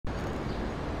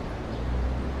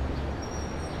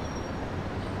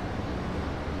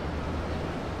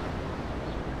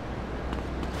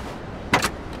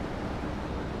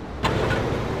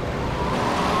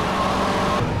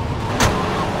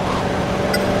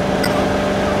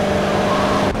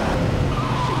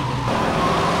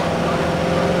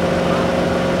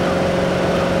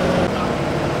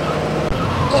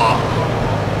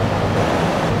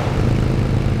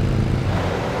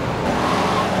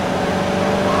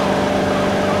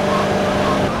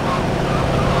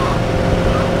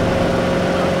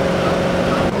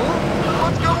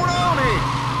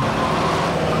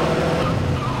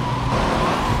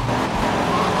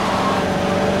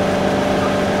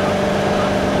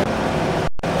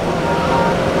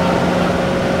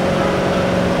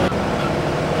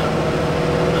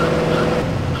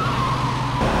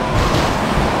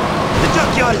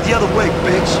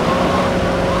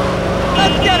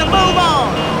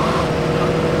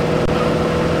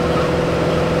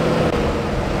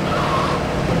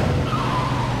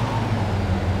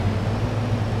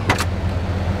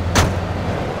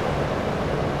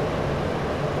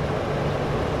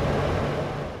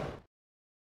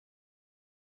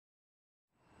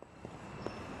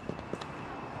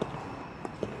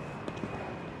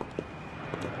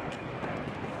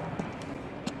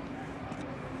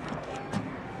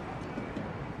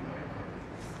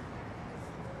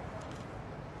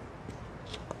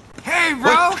Hey,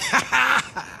 bro!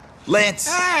 Lance!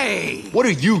 Hey! What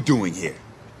are you doing here?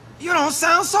 You don't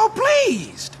sound so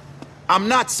pleased. I'm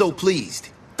not so pleased.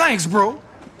 Thanks, bro.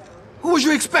 Who was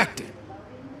you expecting?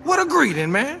 What a greeting,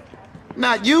 man.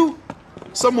 Not you.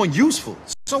 Someone useful.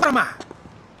 So what am I?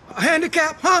 A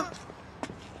handicap, huh?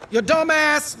 Your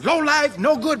dumbass, low-life,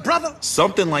 no-good brother?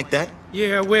 Something like that.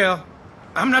 Yeah, well,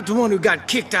 I'm not the one who got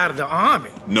kicked out of the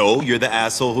army. No, you're the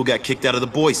asshole who got kicked out of the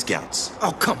Boy Scouts.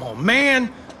 Oh, come on,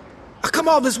 man. I come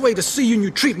all this way to see you and you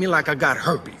treat me like I got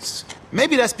herpes.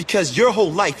 Maybe that's because your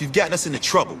whole life you've gotten us into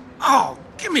trouble. Oh,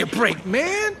 give me a break,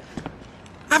 man.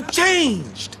 I've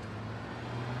changed.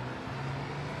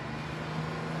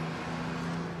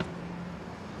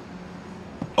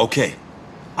 Okay,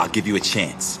 I'll give you a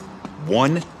chance.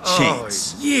 One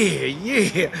chance. Oh,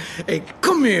 yeah. Hey,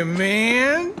 come here,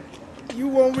 man. You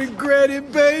won't regret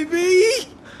it, baby.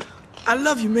 I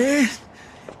love you, man.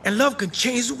 And love can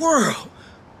change the world.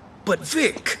 But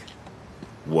Vic...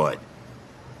 What?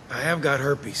 I have got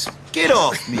herpes. Get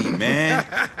off me, man.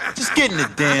 Just get in the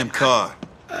damn car.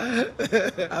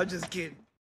 I'm just kidding.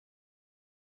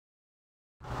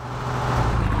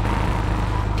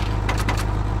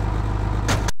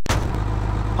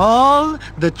 All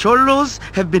the cholos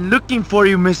have been looking for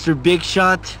you, Mr. Big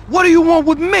Shot. What do you want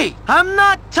with me? I'm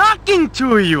not talking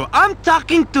to you. I'm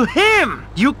talking to him.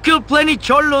 You killed plenty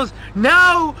cholos.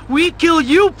 Now we kill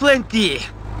you plenty.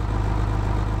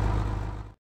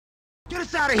 Get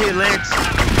us out of here, Lance.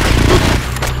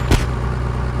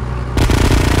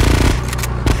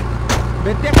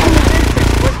 Vete a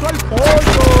puesto al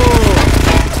pollo.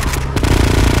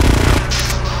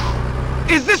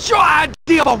 Is this your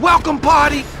idea of a welcome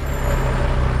party?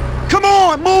 Come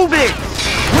on, move it.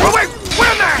 Wait,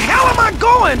 where the hell am I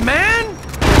going, man?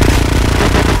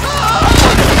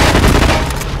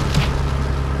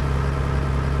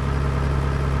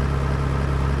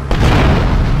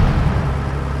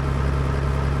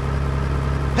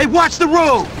 Hey, watch the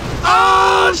road.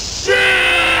 Oh, shit!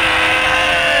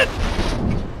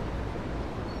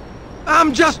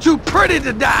 I'm just too pretty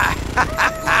to die.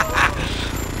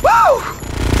 Woo!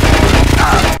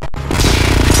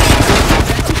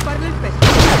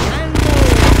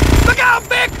 Look out,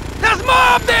 Vic! There's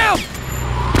more of them!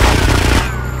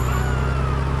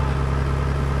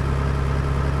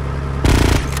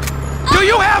 Do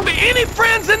you have any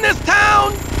friends in this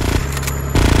town?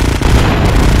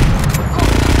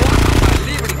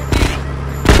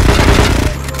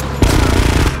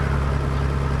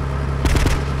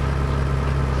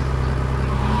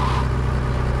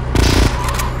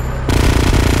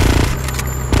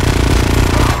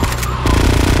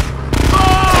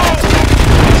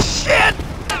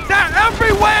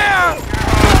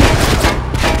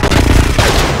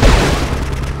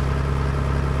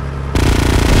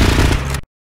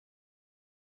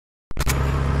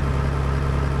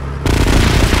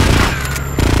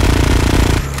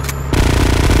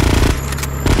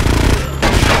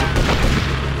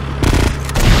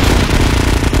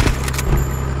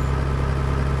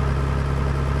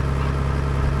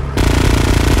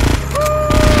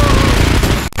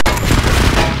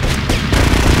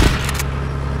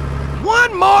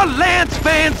 More Lance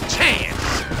fans'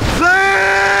 chance!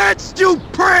 Lance, you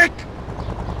prick!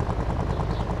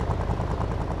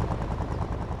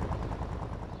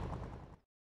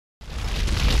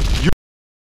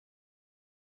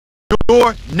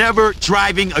 You're never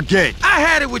driving again. I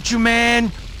had it with you,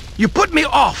 man. You put me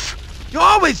off. You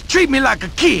always treat me like a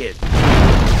kid.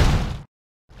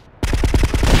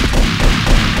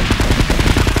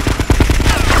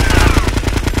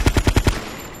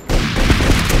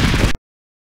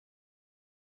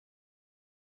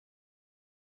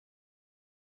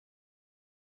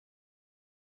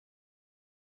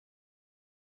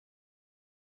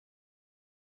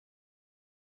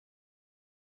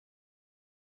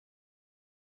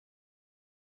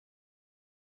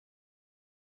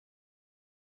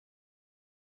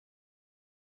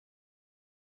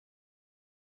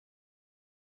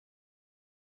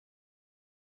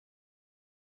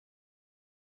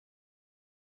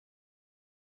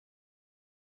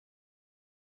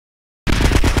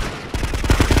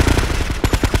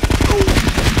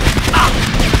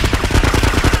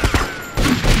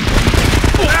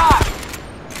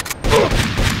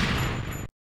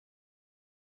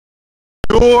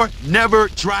 You're never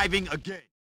driving again.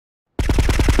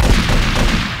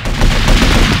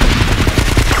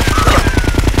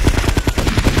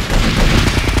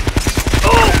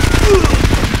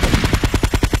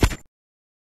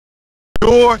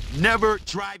 You're never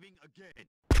driving again.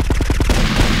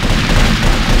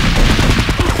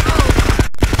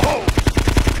 Oh.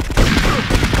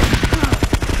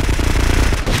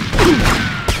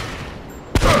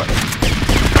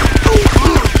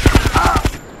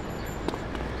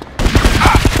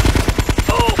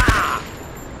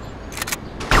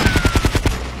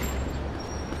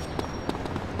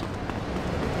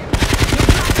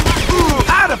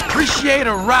 negotiate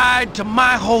a ride to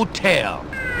my hotel.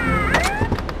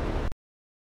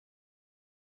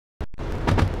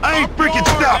 I ain't freaking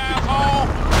stopping!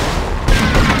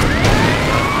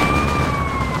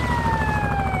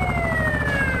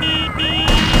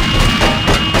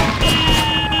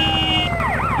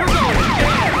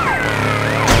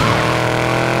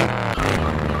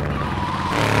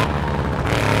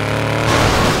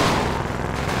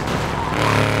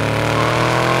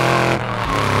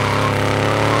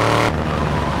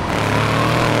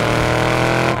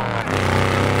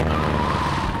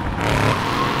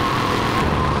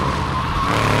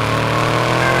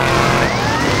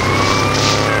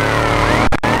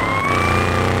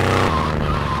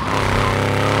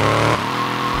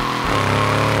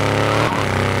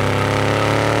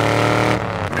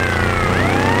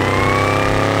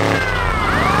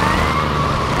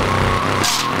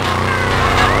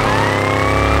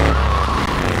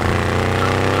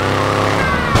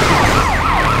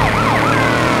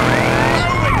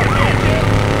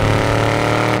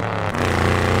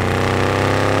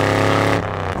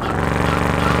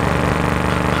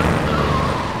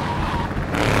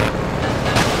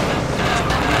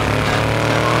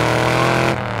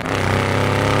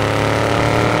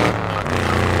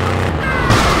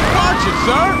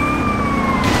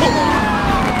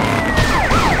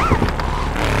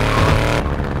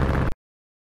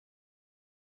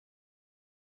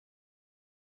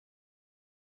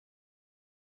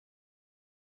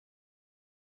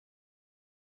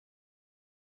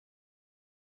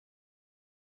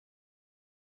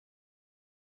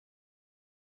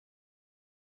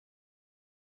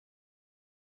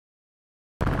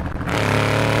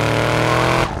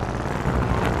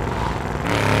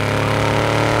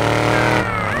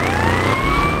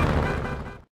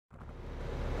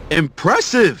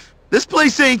 Impressive! This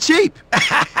place ain't cheap.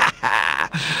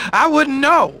 I wouldn't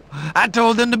know. I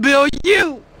told them to bill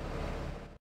you.